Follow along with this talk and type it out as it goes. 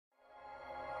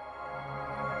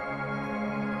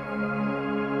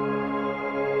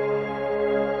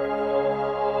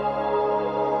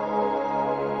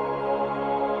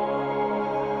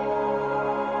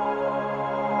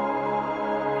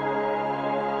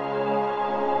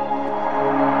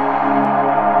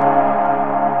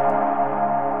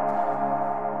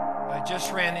I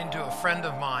just ran into a friend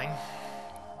of mine,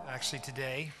 actually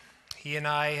today. He and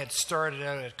I had started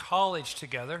out at college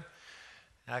together.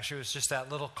 Actually, it was just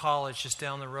that little college just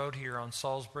down the road here on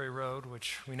Salisbury Road,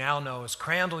 which we now know is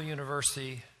Crandall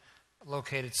University,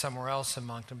 located somewhere else in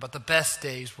Moncton. But the best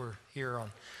days were here on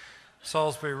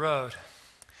Salisbury Road.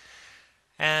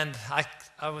 And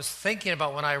I was thinking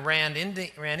about when I ran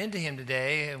into him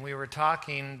today, and we were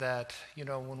talking that,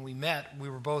 when we met, we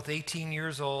were both 18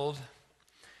 years old.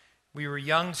 We were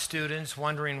young students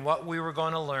wondering what we were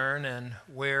going to learn and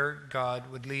where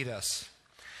God would lead us.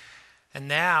 And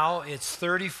now it's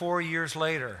 34 years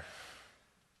later.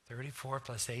 34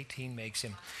 plus 18 makes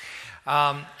him.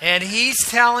 And he's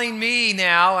telling me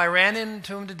now, I ran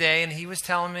into him today, and he was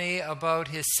telling me about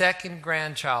his second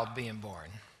grandchild being born.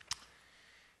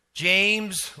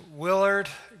 James Willard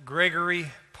Gregory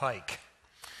Pike.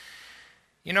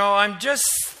 I'm just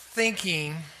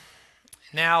thinking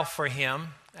now for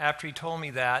him, after he told me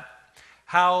that,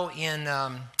 how in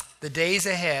the days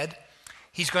ahead,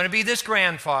 he's going to be this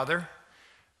grandfather,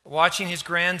 watching his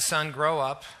grandson grow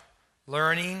up,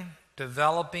 learning,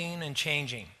 developing, and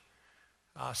changing.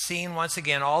 Seeing once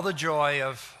again all the joy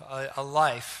of a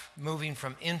life moving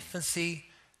from infancy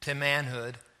to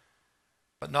manhood,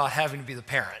 but not having to be the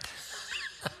parent.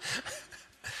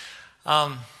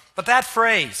 But that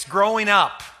phrase, growing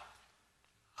up,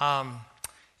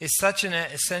 is such an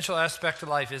essential aspect of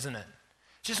life, isn't it?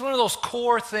 Just one of those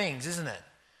core things, isn't it?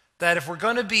 That if we're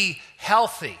going to be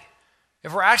healthy,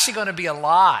 if we're actually going to be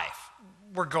alive,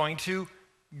 we're going to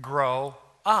grow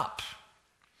up.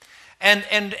 And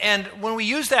when we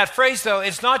use that phrase, though,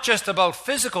 it's not just about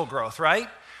physical growth, right?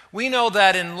 We know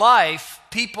that in life,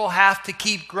 people have to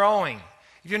keep growing.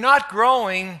 If you're not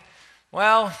growing,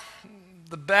 well,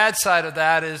 the bad side of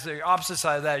that is, the opposite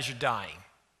side of that is you're dying,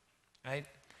 right?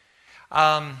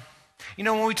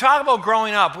 When we talk about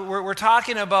growing up, we're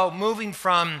talking about moving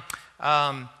from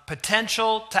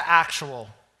potential to actual,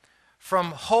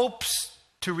 from hopes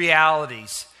to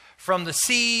realities, from the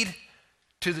seed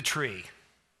to the tree.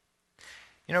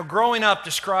 Growing up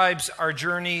describes our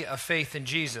journey of faith in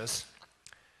Jesus.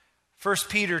 1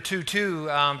 Peter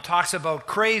 2:2 talks about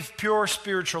crave pure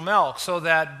spiritual milk so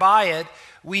that by it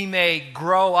we may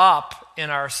grow up in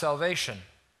our salvation.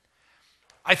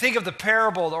 I think of the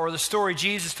parable or the story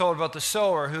Jesus told about the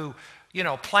sower who,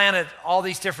 planted all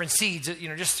these different seeds,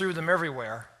 just threw them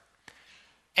everywhere.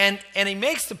 And he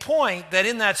makes the point that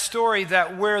in that story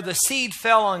that where the seed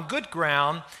fell on good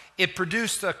ground, it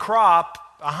produced a crop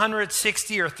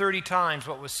 160 or 30 times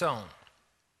what was sown.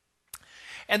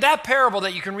 And that parable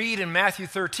that you can read in Matthew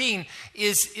 13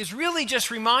 is really just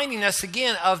reminding us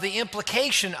again of the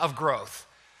implication of growth.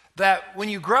 That when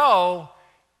you grow,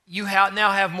 you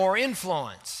now have more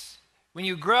influence. When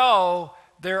you grow,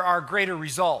 there are greater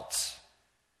results.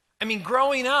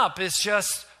 Growing up is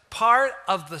just part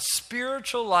of the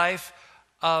spiritual life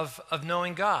of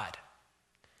knowing God.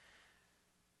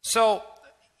 So,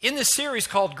 in this series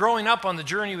called Growing Up on the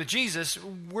Journey with Jesus,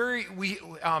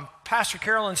 Pastor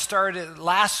Carolyn started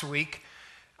last week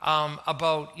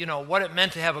about, what it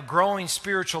meant to have a growing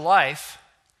spiritual life.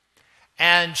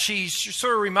 And she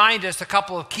sort of reminded us a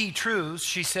couple of key truths.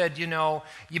 She said,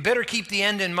 you better keep the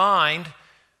end in mind.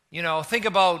 Think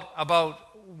about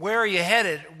where are you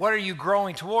headed? What are you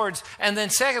growing towards? And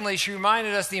then secondly, she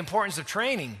reminded us the importance of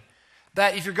training.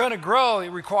 That if you're going to grow, it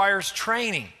requires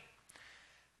training.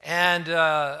 And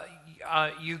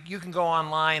you can go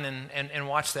online and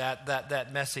watch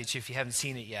that message if you haven't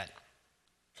seen it yet.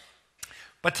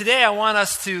 But today I want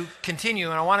us to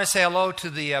continue, and I want to say hello to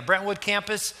the Brentwood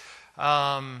campus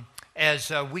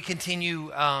as we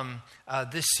continue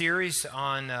this series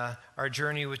on our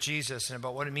journey with Jesus and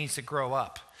about what it means to grow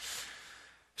up.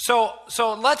 So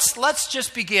let's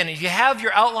just begin. If you have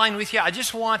your outline with you, I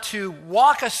just want to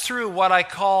walk us through what I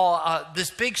call this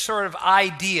big sort of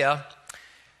idea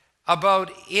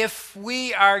about if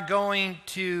we are going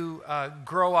to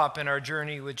grow up in our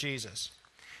journey with Jesus.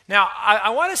 Now, I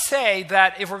want to say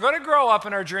that if we're going to grow up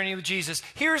in our journey with Jesus,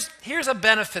 here's a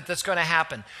benefit that's going to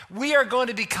happen. We are going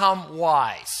to become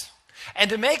wise. And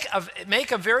to make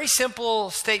a very simple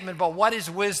statement about what is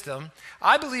wisdom,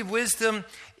 I believe wisdom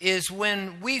is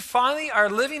when we finally are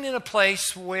living in a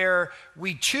place where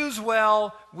we choose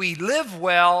well, we live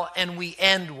well, and we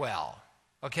end well.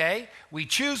 Okay? We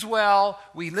choose well,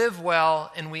 we live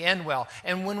well, and we end well.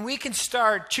 And when we can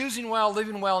start choosing well,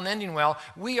 living well, and ending well,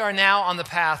 we are now on the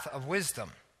path of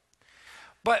wisdom.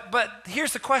 But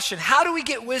here's the question. How do we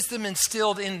get wisdom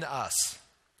instilled into us?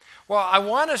 Well, I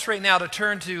want us right now to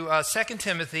turn to 2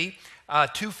 Timothy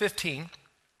 2:15.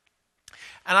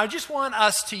 And I just want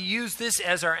us to use this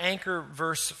as our anchor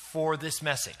verse for this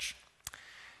message.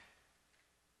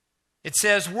 It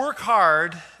says, work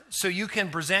hard so you can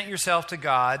present yourself to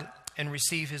God and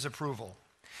receive his approval.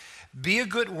 Be a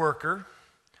good worker,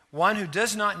 one who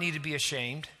does not need to be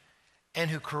ashamed, and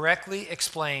who correctly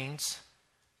explains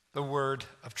the word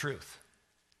of truth.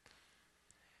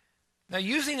 Now,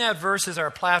 using that verse as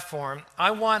our platform,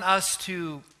 I want us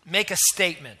to make a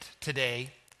statement today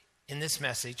in this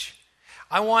message.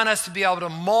 I want us to be able to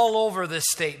mull over this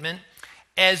statement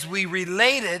as we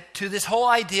relate it to this whole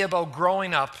idea about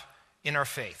growing up in our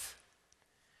faith.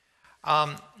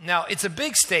 Now, it's a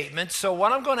big statement, so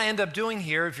what I'm going to end up doing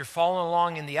here, if you're following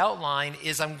along in the outline,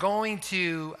 is I'm going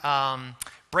to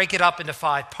break it up into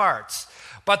 5 parts.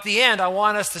 But at the end, I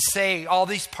want us to say all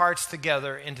these parts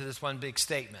together into this one big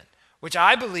statement, which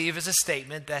I believe is a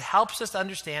statement that helps us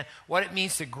understand what it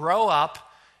means to grow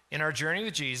up in our journey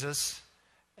with Jesus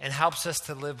and helps us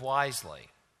to live wisely.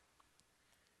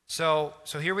 So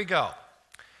here we go.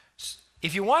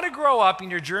 If you want to grow up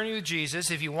in your journey with Jesus,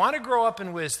 if you want to grow up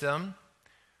in wisdom,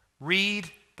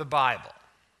 read the Bible.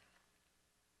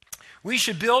 We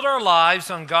should build our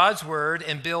lives on God's Word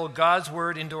and build God's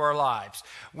Word into our lives.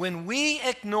 When we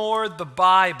ignore the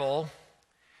Bible,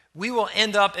 we will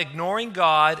end up ignoring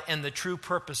God and the true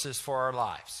purposes for our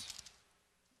lives.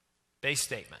 Base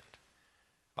statement.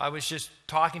 I was just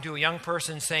talking to a young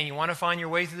person saying, you want to find your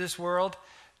way through this world?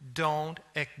 Don't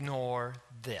ignore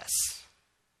this.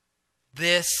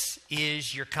 This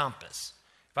is your compass.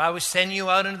 If I was sending you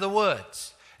out into the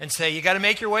woods and say, you got to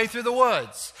make your way through the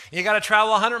woods, you got to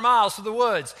travel 100 miles through the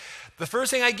woods, the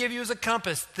first thing I give you is a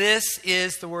compass. This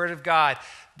is the Word of God.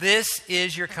 This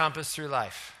is your compass through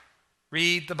life.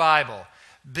 Read the Bible.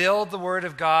 Build the Word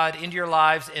of God into your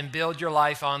lives and build your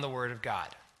life on the Word of God.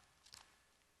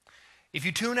 If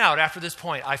you tune out after this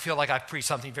point, I feel like I've preached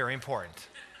something very important.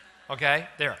 Okay?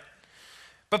 There.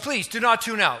 But please, do not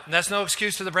tune out. And that's no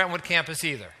excuse to the Brentwood campus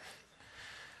either.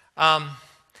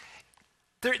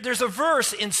 There's a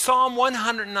verse in Psalm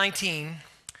 119,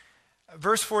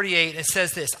 verse 48. It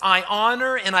says this, I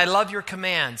honor and I love your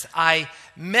commands. I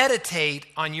meditate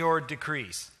on your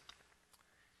decrees.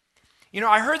 You know,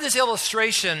 I heard this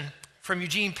illustration from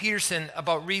Eugene Peterson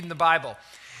about reading the Bible.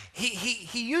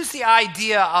 He used the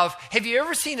idea of, have you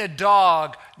ever seen a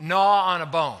dog gnaw on a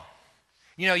bone?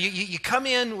 You know, you come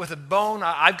in with a bone.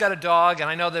 I've got a dog, and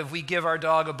I know that if we give our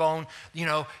dog a bone, you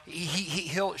know,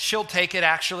 she'll take it,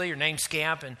 actually. Her name's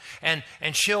Scamp, and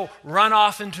she'll run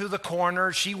off into the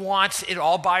corner. She wants it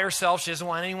all by herself. She doesn't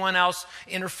want anyone else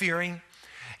interfering.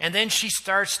 And then she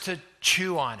starts to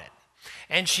chew on it,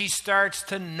 and she starts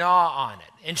to gnaw on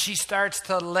it, and she starts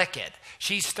to lick it.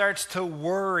 She starts to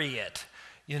worry it,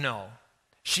 you know.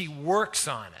 She works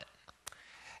on it.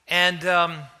 And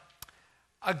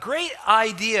a great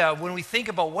idea when we think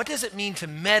about what does it mean to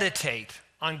meditate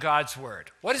on God's Word?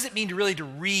 What does it mean to really to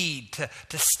read,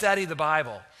 to study the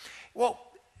Bible? Well,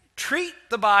 treat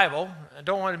the Bible, I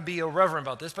don't want to be irreverent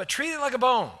about this, but treat it like a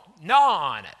bone. Gnaw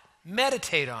on it.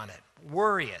 Meditate on it.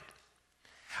 Worry it.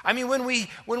 I mean, when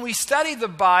we study the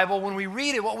Bible, when we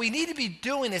read it, what we need to be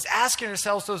doing is asking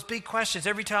ourselves those big questions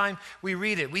every time we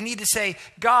read it. We need to say,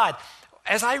 God,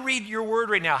 as I read your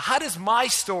word right now, how does my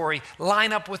story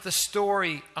line up with the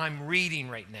story I'm reading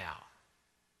right now?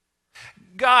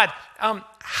 God,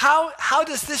 how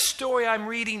does this story I'm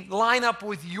reading line up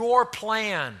with your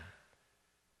plan,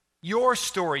 your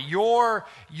story, your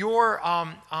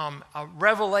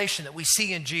revelation that we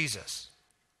see in Jesus?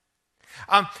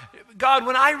 God,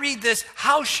 when I read this,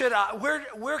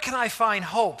 where can I find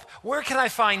hope? Where can I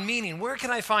find meaning? Where can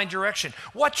I find direction?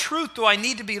 What truth do I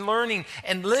need to be learning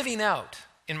and living out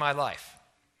in my life?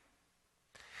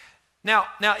 Now,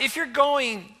 if you're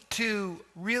going to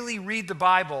really read the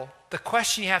Bible, the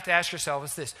question you have to ask yourself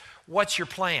is this: what's your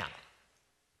plan?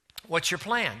 What's your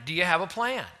plan? Do you have a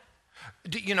plan?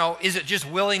 Is it just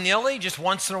willy-nilly, just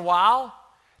once in a while?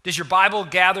 Does your Bible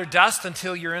gather dust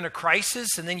until you're in a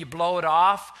crisis and then you blow it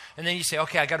off and then you say,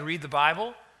 okay, I got to read the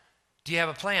Bible? Do you have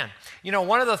a plan? You know,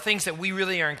 one of the things that we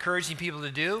really are encouraging people to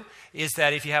do is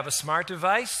that if you have a smart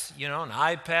device, you know, an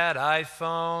iPad,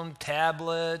 iPhone,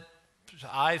 tablet,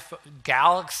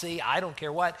 Galaxy, I don't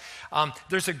care what,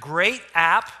 there's a great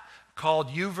app called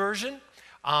YouVersion.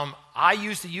 I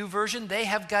use the YouVersion. They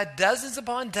have got dozens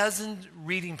upon dozens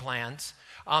reading plans.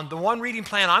 The one reading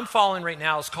plan I'm following right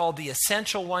now is called the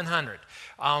Essential 100.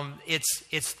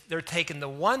 They're taking the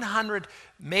 100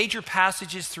 major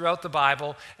passages throughout the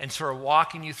Bible and sort of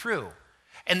walking you through.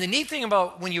 And the neat thing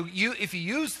about if you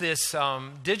use this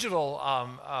digital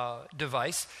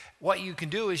device, what you can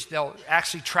do is they'll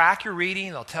actually track your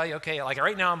reading. They'll tell you, okay, like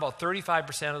right now I'm about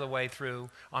 35% of the way through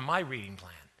on my reading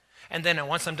plan. and then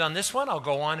once I'm done this one, I'll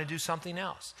go on and do something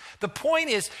else. The point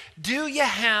is, do you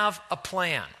have a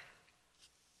plan?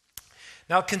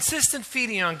 Now, consistent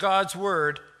feeding on God's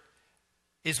word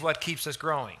is what keeps us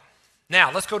growing.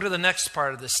 Now, let's go to the next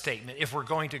part of this statement if we're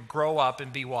going to grow up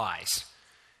and be wise.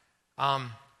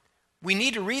 We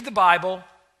need to read the Bible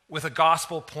with a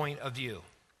gospel point of view.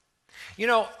 You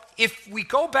know, if we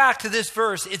go back to this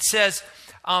verse, it says,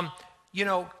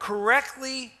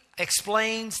 correctly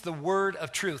explains the word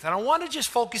of truth. And I want to just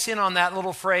focus in on that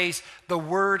little phrase, the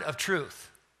word of truth.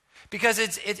 Because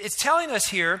it's telling us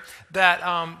here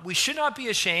that we should not be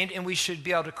ashamed and we should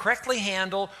be able to correctly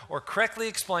handle or correctly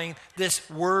explain this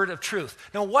word of truth.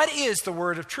 Now, what is the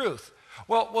word of truth?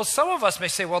 Well, some of us may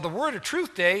say, well, the word of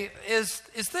truth, Dave, is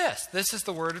this. This is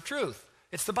the word of truth.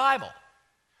 It's the Bible.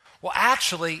 Well,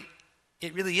 actually,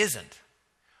 it really isn't.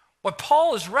 What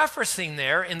Paul is referencing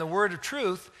there in the word of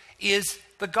truth is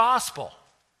the gospel.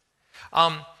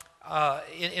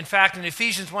 In fact, in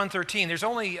Ephesians 1:13, there's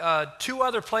only two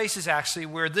other places actually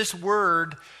where this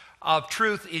word of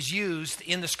truth is used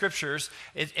in the scriptures,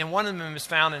 and one of them is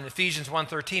found in Ephesians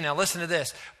 1:13. Now listen to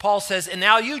this. Paul says, "And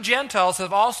now you Gentiles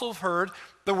have also heard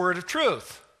the word of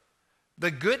truth, the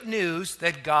good news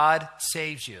that God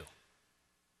saves you."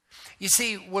 You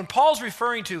see, when Paul's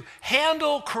referring to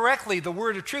handle correctly the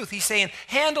word of truth, he's saying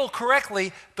handle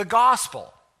correctly the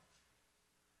gospel.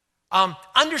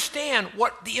 Understand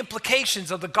what the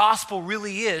implications of the gospel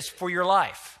really is for your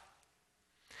life.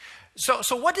 So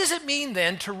what does it mean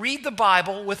then to read the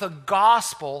Bible with a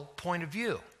gospel point of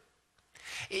view?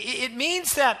 It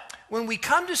means that when we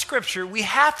come to Scripture, we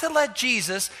have to let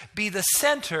Jesus be the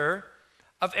center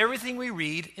of everything we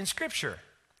read in Scripture.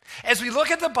 As we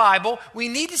look at the Bible, we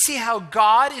need to see how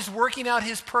God is working out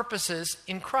his purposes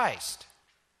in Christ.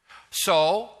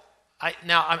 So, I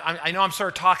know I'm sort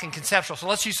of talking conceptual, so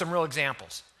let's use some real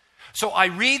examples. So I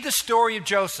read the story of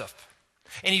Joseph.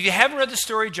 And if you haven't read the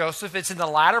story of Joseph, it's in the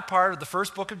latter part of the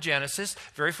first book of Genesis,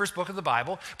 very first book of the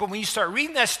Bible. But when you start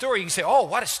reading that story, you can say, oh,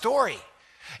 what a story.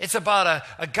 It's about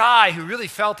a guy who really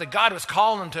felt that God was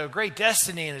calling him to a great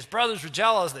destiny, and his brothers were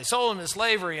jealous. They sold him into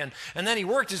slavery, and then he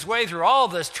worked his way through all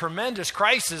this tremendous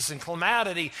crisis and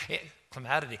calamity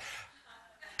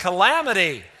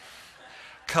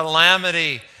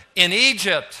in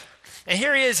Egypt. And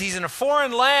here he is, he's in a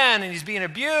foreign land, and he's being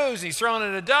abused, and he's thrown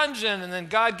in a dungeon, and then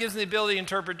God gives him the ability to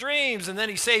interpret dreams, and then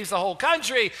he saves the whole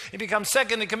country. He becomes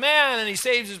second in command, and he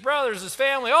saves his brothers, his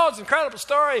family. Oh, it's an incredible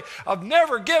story of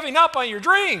never giving up on your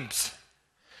dreams.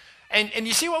 And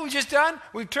you see what we've just done?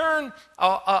 We've turned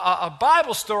a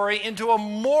Bible story into a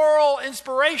moral,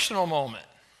 inspirational moment.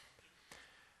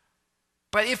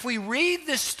 But if we read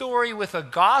this story with a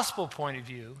gospel point of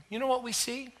view, you know what we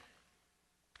see?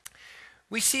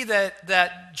 We see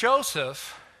that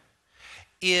Joseph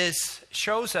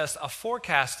shows us a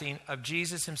forecasting of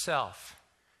Jesus himself.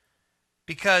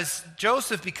 Because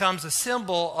Joseph becomes a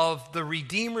symbol of the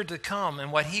Redeemer to come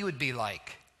and what he would be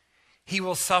like. He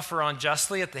will suffer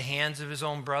unjustly at the hands of his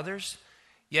own brothers,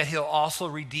 yet he'll also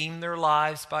redeem their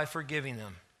lives by forgiving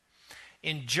them.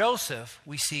 In Joseph,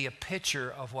 we see a picture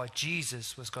of what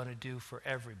Jesus was going to do for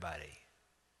everybody.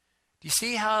 Do you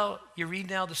see how you read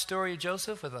now the story of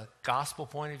Joseph with a gospel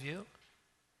point of view?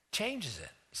 Changes it,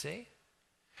 see?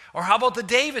 Or how about the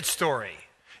David story?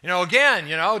 David,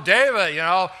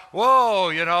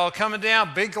 coming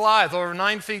down, big Goliath, over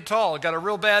 9 feet tall, got a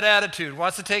real bad attitude,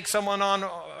 wants to take someone on,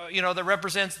 that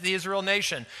represents the Israel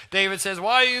nation. David says,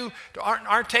 why you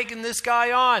aren't taking this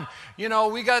guy on?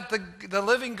 We got the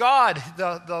living God,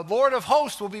 the Lord of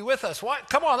hosts will be with us. What?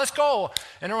 Come on, let's go.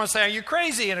 And everyone's saying, are you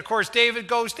crazy? And of course, David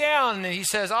goes down and he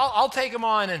says, I'll take him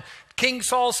on. And King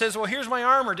Saul says, well, here's my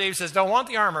armor. David says, don't want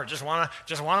the armor. Just want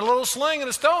a little sling and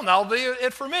a stone. That'll be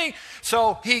it for me.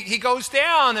 So he goes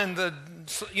down, and the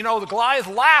Goliath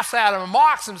laughs at him and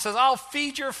mocks him and says, I'll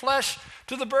feed your flesh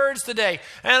to the birds today.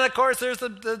 And of course, there's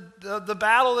the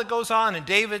battle that goes on, and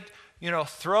David,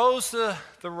 throws the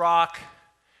rock,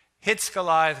 hits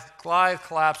Goliath. Goliath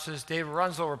collapses. David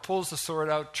runs over, pulls the sword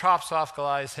out, chops off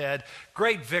Goliath's head.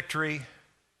 Great victory.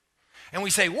 And we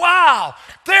say, wow,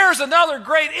 there's another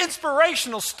great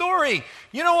inspirational story.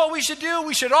 You know what we should do?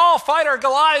 We should all fight our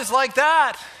Goliaths like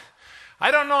that. I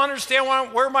don't understand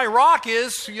where my rock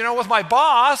is, with my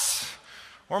boss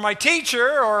or my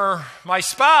teacher or my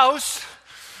spouse.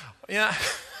 Yeah.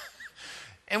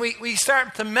 And we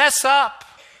start to mess up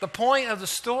the point of the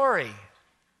story.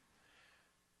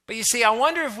 But you see, I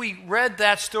wonder if we read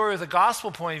that story with a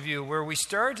gospel point of view, where we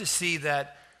start to see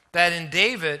that in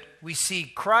David we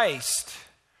see Christ,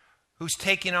 who's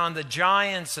taking on the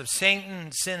giants of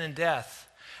Satan, sin, and death,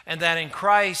 and that in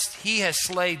Christ he has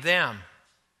slayed them.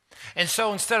 And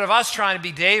so instead of us trying to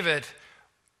be David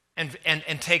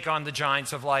and take on the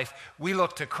giants of life, we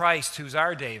look to Christ, who's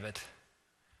our David,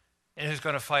 and who's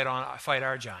going to fight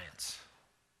our giants.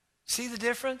 See the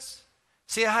difference?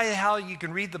 See how you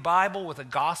can read the Bible with a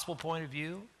gospel point of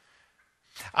view?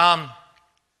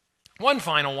 One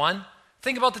final one.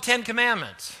 Think about the 10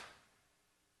 Commandments.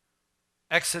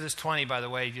 Exodus 20, by the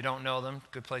way, if you don't know them,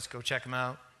 good place to go check them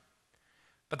out.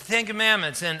 But the 10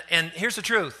 Commandments, and here's the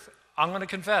truth. I'm going to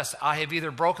confess, I have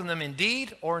either broken them in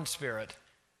deed or in spirit.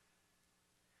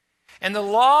 And the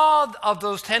law of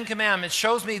those 10 Commandments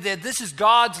shows me that this is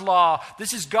God's law.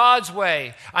 This is God's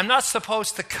way. I'm not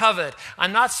supposed to covet.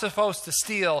 I'm not supposed to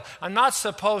steal. I'm not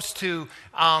supposed to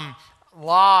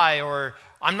lie, or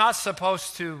I'm not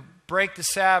supposed to break the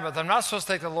Sabbath. I'm not supposed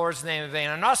to take the Lord's name in vain.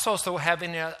 I'm not supposed to have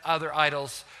any other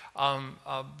idols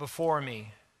before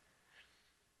me.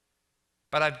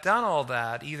 But I've done all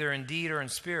that, either in deed or in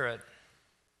spirit.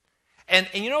 And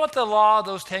you know what the law of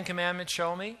those 10 Commandments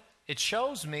show me? It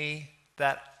shows me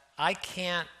that I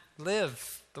can't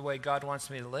live the way God wants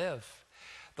me to live.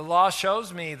 The law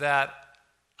shows me that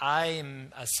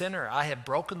I'm a sinner. I have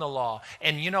broken the law.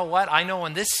 And you know what? I know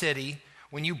in this city,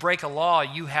 when you break a law,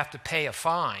 you have to pay a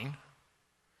fine.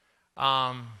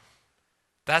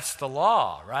 That's the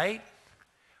law, right?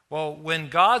 Well, when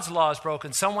God's law is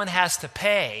broken, someone has to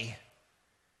pay,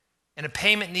 and a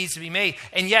payment needs to be made.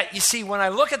 And yet, you see, when I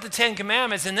look at the 10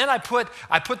 Commandments, and then I put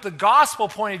the gospel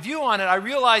point of view on it, I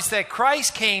realize that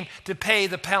Christ came to pay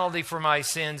the penalty for my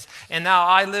sins. And now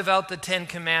I live out the 10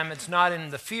 Commandments, not in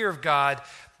the fear of God,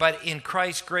 but in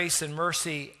Christ's grace and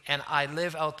mercy. And I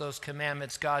live out those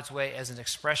commandments God's way as an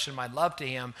expression of my love to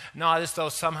him. Not as though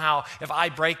somehow, if I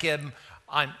break him,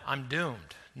 I'm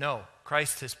doomed. No,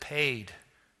 Christ has paid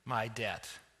my debt.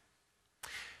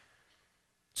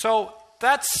 So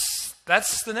that's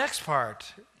the next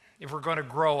part. If we're going to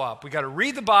grow up, we got to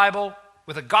read the Bible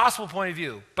with a gospel point of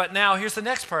view. But now here's the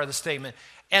next part of the statement.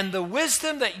 And the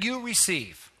wisdom that you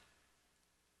receive.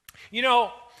 You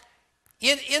know,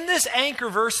 in this anchor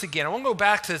verse again, I want to go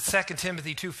back to 2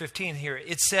 Timothy 2:15 here.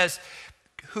 It says,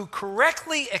 who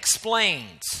correctly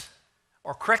explains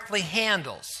or correctly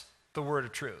handles the word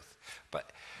of truth.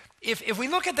 But if we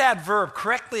look at that verb,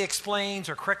 correctly explains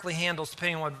or correctly handles,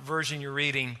 depending on what version you're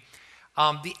reading,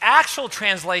 the actual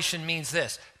translation means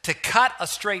this: to cut a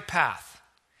straight path.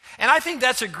 And I think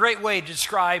that's a great way to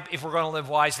describe if we're going to live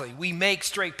wisely. We make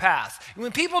straight paths.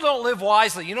 When people don't live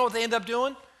wisely, you know what they end up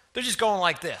doing? They're just going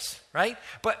like this, right?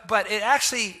 But it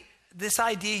actually, this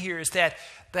idea here is that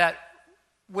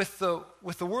with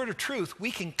the word of truth,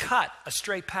 we can cut a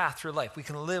straight path through life. We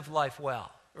can live life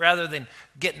well, rather than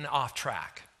getting off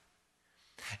track.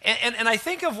 And I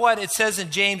think of what it says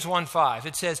in James 1:5.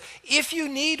 It says, if you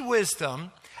need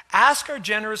wisdom, ask our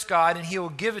generous God, and he will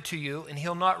give it to you, and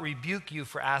he'll not rebuke you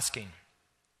for asking.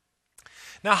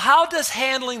 Now, how does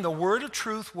handling the word of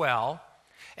truth well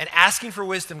and asking for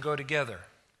wisdom go together?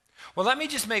 Well, let me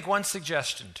just make one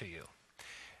suggestion to you.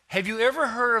 Have you ever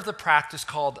heard of the practice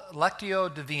called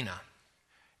Lectio Divina?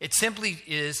 It simply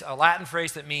is a Latin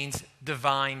phrase that means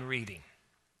divine reading.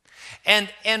 And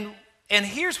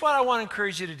here's what I want to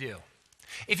encourage you to do.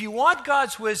 If you want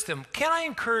God's wisdom, can I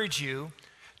encourage you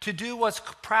to do what's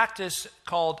practice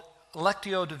called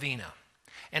Lectio Divina?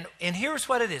 And here's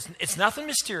what it is. It's nothing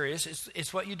mysterious.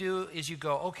 It's what you do is you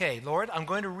go, okay, Lord, I'm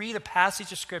going to read a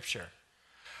passage of Scripture.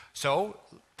 So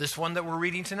this one that we're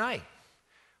reading tonight.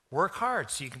 Work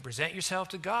hard so you can present yourself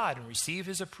to God and receive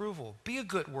his approval. Be a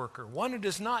good worker, one who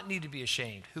does not need to be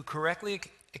ashamed, who correctly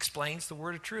explains the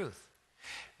word of truth.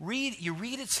 You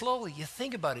read it slowly, you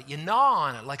think about it, you gnaw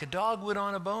on it like a dog would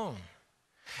on a bone.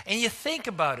 And you think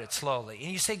about it slowly,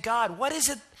 and you say, God, what is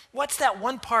it? What's that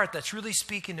one part that's really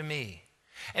speaking to me?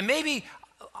 And maybe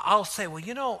I'll say, well,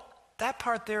 you know, that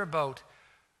part there about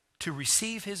to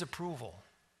receive his approval.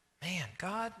 Man,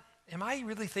 God, am I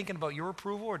really thinking about your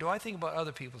approval, or do I think about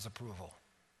other people's approval?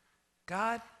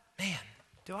 God, man,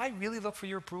 do I really look for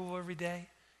your approval every day?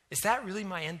 Is that really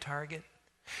my end target?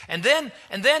 And then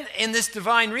in this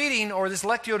divine reading, or this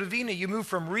Lectio Divina, you move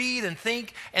from read and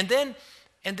think, and then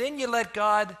you let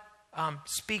God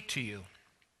speak to you.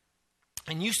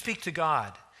 And you speak to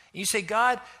God. And you say,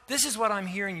 God, this is what I'm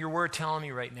hearing your word telling me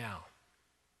right now.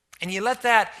 And you let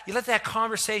that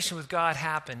conversation with God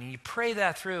happen, and you pray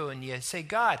that through, and you say,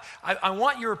 God, I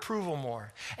want your approval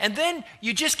more. And then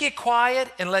you just get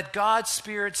quiet and let God's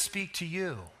Spirit speak to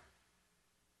you.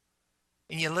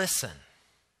 And you listen.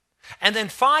 And then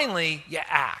finally, you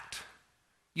act.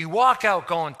 You walk out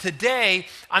going, today,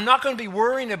 I'm not going to be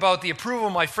worrying about the approval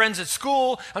of my friends at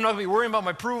school. I'm not going to be worrying about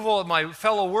my approval of my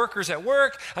fellow workers at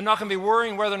work. I'm not going to be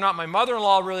worrying whether or not my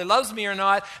mother-in-law really loves me or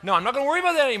not. No, I'm not going to worry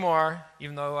about that anymore,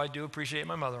 even though I do appreciate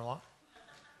my mother-in-law.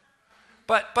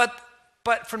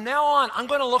 But from now on, I'm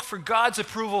going to look for God's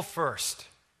approval first.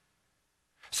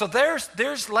 So there's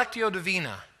Lectio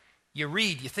Divina. You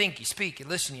read, you think, you speak, you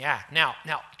listen, you act. Now,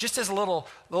 just as a little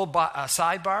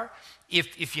sidebar,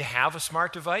 if you have a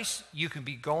smart device, you can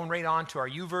be going right on to our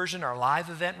YouVersion, our live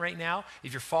event right now.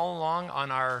 If you're following along on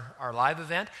our live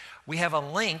event, we have a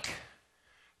link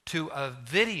to a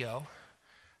video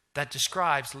that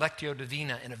describes Lectio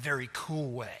Divina in a very cool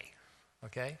way.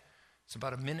 Okay? It's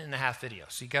about a 1.5-minute video,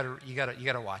 so you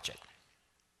gotta watch it.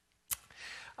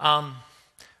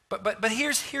 But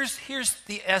here's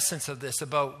the essence of this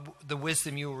about the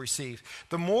wisdom you will receive.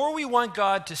 The more we want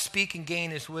God to speak and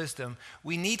gain his wisdom,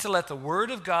 we need to let the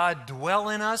word of God dwell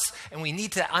in us, and we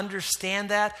need to understand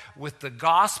that with the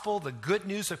gospel, the good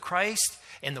news of Christ,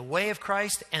 and the way of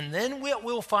Christ. And then what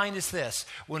we'll find is this: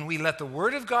 when we let the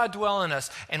word of God dwell in us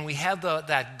and we have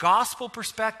that gospel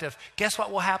perspective, guess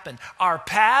what will happen? Our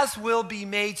paths will be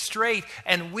made straight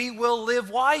and we will live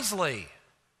wisely.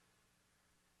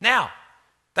 Now,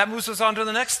 that moves us on to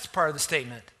the next part of the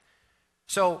statement.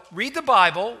 So read the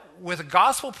Bible with a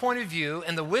gospel point of view,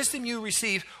 and the wisdom you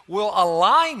receive will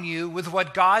align you with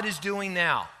what God is doing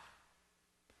now.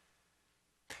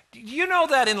 Do you know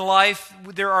that in life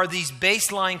there are these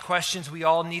baseline questions we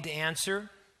all need to answer?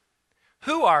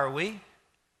 Who are we?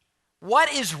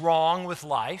 What is wrong with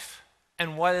life?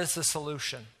 And what is the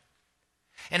solution?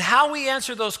 And how we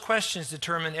answer those questions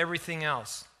determine everything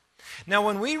else. Now,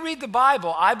 when we read the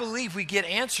Bible, I believe we get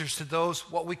answers to those,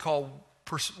 what we call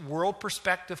world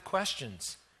perspective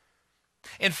questions.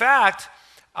 In fact,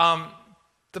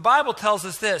 the Bible tells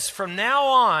us this: from now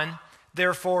on,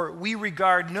 therefore, we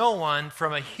regard no one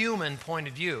from a human point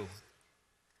of view.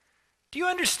 Do you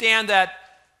understand that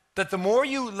the more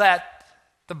you let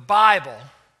the Bible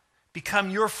become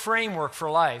your framework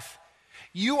for life,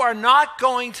 you are not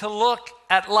going to look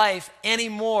at life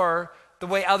anymore the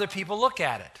way other people look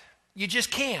at it? You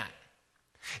just can't.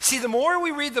 See, the more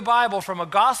we read the Bible from a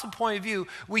gospel point of view,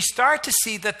 we start to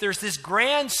see that there's this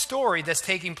grand story that's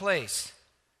taking place.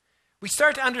 We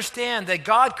start to understand that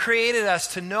God created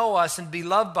us to know us and be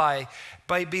loved by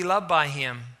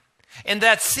him. And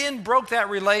that sin broke that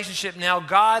relationship. Now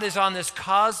God is on this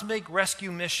cosmic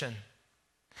rescue mission.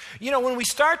 You know, when we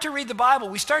start to read the Bible,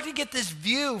 we start to get this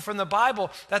view from the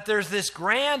Bible that there's this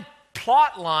grand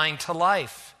plot line to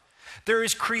life. There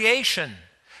is creation.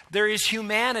 There is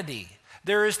humanity.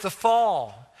 There is the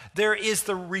fall. There is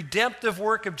the redemptive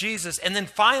work of Jesus. And then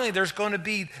finally, there's going to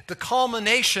be the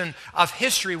culmination of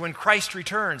history when Christ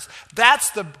returns. That's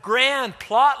the grand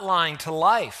plot line to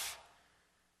life.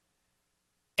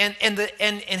 And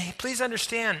please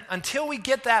understand, until we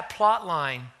get that plot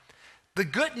line, the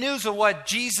good news of what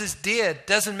Jesus did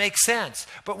doesn't make sense.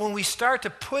 But when we start to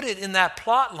put it in that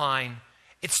plot line,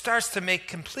 it starts to make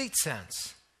complete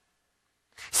sense.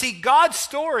 See, God's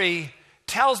story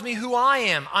tells me who I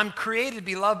am. I'm created to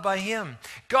be loved by him.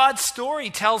 God's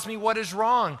story tells me what is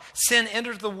wrong. Sin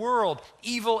entered the world.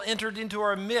 Evil entered into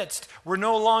our midst. We're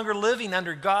no longer living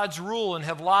under God's rule and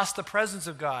have lost the presence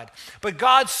of God. But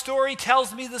God's story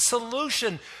tells me the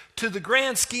solution to the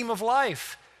grand scheme of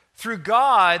life. Through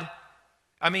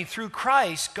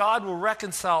Christ, God will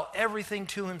reconcile everything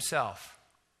to himself.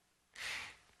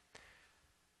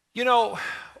 You know,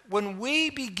 when we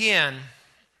begin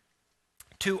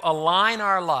to align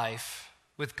our life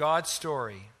with God's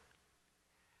story,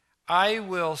 I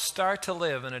will start to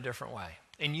live in a different way,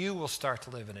 and you will start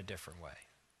to live in a different way.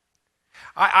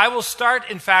 I will start,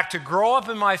 in fact, to grow up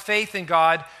in my faith in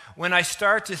God when I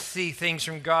start to see things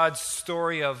from God's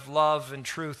story of love and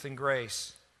truth and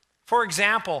grace. For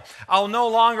example, I'll no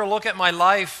longer look at my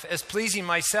life as pleasing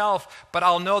myself, but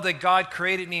I'll know that God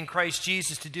created me in Christ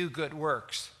Jesus to do good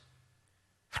works.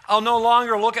 I'll no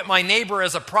longer look at my neighbor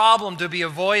as a problem to be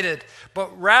avoided,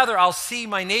 but rather I'll see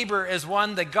my neighbor as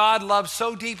one that God loves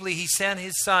so deeply he sent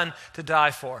his son to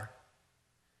die for.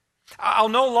 I'll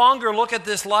no longer look at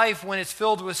this life when it's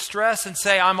filled with stress and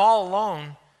say, I'm all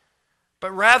alone,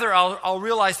 but rather I'll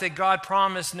realize that God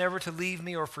promised never to leave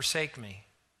me or forsake me.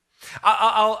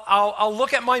 I'll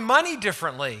look at my money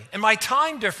differently and my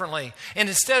time differently. And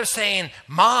instead of saying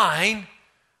mine,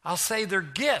 I'll say they're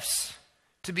gifts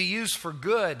to be used for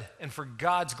good and for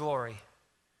God's glory.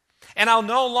 And I'll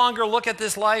no longer look at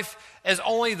this life as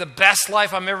only the best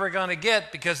life I'm ever going to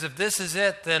get, because if this is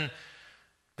it, then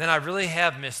I really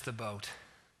have missed the boat.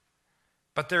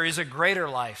 But there is a greater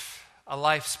life, a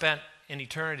life spent in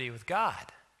eternity with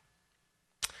God.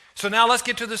 So now let's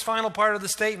get to this final part of the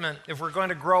statement if we're going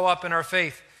to grow up in our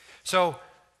faith. So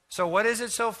what is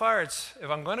it so far? It's if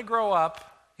I'm going to grow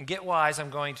up and get wise, I'm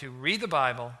going to read the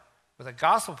Bible with a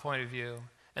gospel point of view,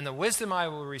 and the wisdom I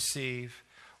will receive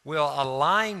will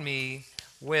align me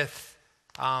with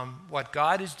what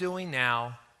God is doing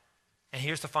now. And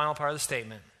here's the final part of the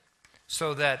statement,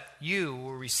 so that you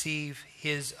will receive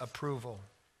his approval.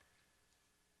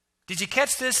 Did you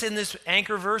catch this in this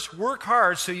anchor verse? Work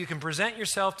hard so you can present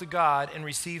yourself to God and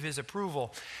receive his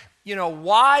approval. You know,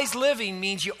 wise living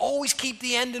means you always keep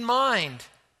the end in mind.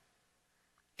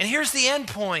 And here's the end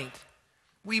point.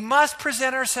 We must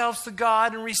present ourselves to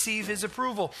God and receive his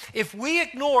approval. If we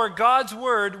ignore God's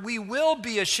word, we will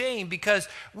be ashamed because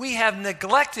we have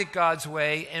neglected God's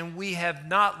way and we have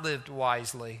not lived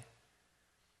wisely.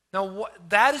 Now,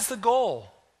 that is the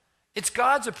goal. It's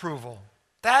God's approval.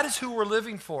 That is who we're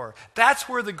living for. That's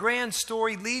where the grand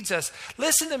story leads us.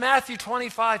 Listen to Matthew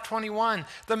 25:21.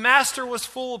 The master was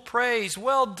full of praise.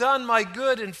 Well done, my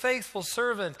good and faithful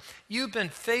servant. You've been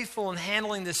faithful in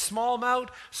handling this small amount,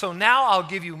 so now I'll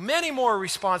give you many more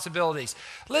responsibilities.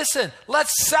 Listen,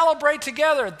 let's celebrate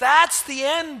together. That's the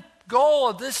end goal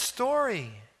of this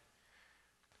story.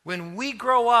 When we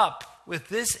grow up with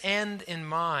this end in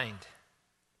mind,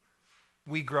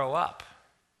 we grow up.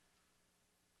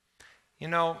 You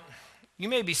know, you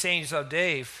may be saying to yourself,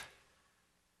 Dave,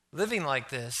 living like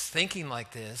this, thinking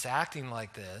like this, acting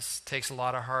like this takes a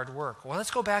lot of hard work. Well, let's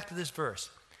go back to this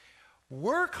verse.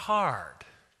 Work hard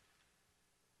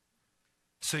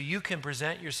so you can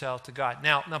present yourself to God.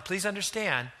 Now, please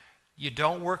understand, you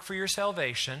don't work for your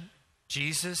salvation.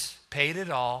 Jesus paid it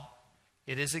all.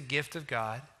 It is a gift of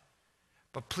God.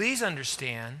 But please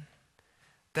understand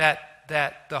that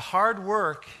the hard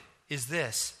work is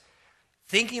this.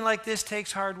 Thinking like this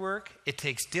takes hard work. It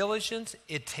takes diligence.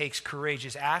 It takes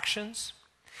courageous actions.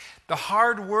 The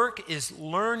hard work is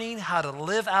learning how to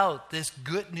live out this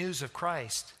good news of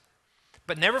Christ.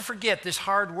 But never forget, this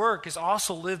hard work is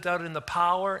also lived out in the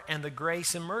power and the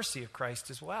grace and mercy of Christ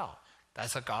as well.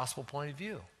 That's a gospel point of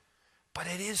view. But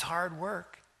it is hard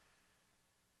work.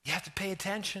 You have to pay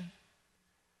attention.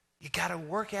 You got to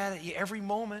work at it every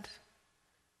moment,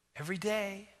 every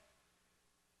day.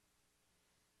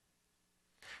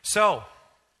 So,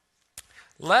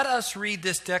 let us read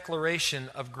this declaration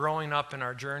of growing up in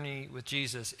our journey with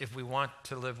Jesus if we want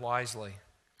to live wisely.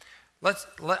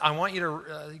 I want you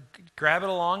to grab it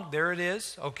along. There it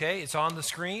is. Okay, it's on the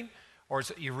screen, or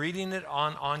you're reading it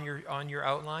on your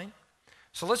outline.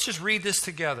 So let's just read this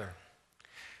together.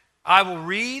 I will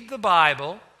read the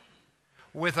Bible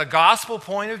with a gospel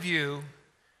point of view,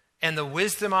 and the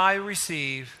wisdom I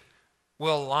receive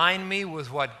will align me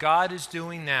with what God is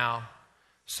doing now,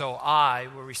 so I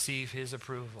will receive his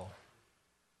approval.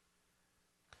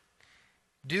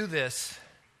 Do this,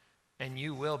 and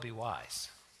you will be wise.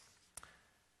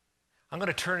 I'm going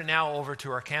to turn it now over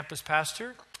to our campus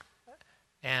pastor,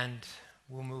 and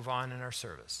we'll move on in our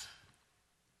service.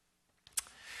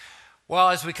 Well,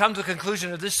 as we come to the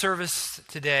conclusion of this service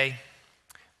today,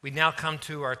 we now come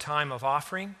to our time of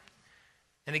offering.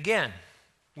 And again,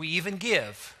 we even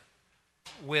give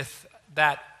with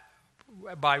that.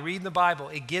 By reading the Bible,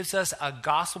 it gives us a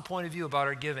gospel point of view about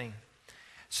our giving.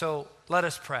 So let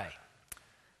us pray.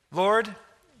 Lord,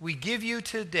 we give you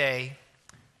today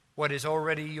what is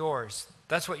already yours.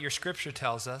 That's what your scripture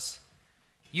tells us.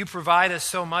 You provide us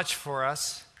so much for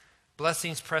us.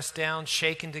 Blessings pressed down,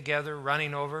 shaken together,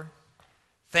 running over.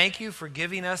 Thank you for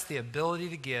giving us the ability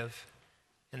to give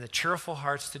and the cheerful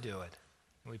hearts to do it.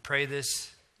 And we pray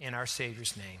this in our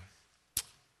Savior's name.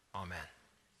 Amen.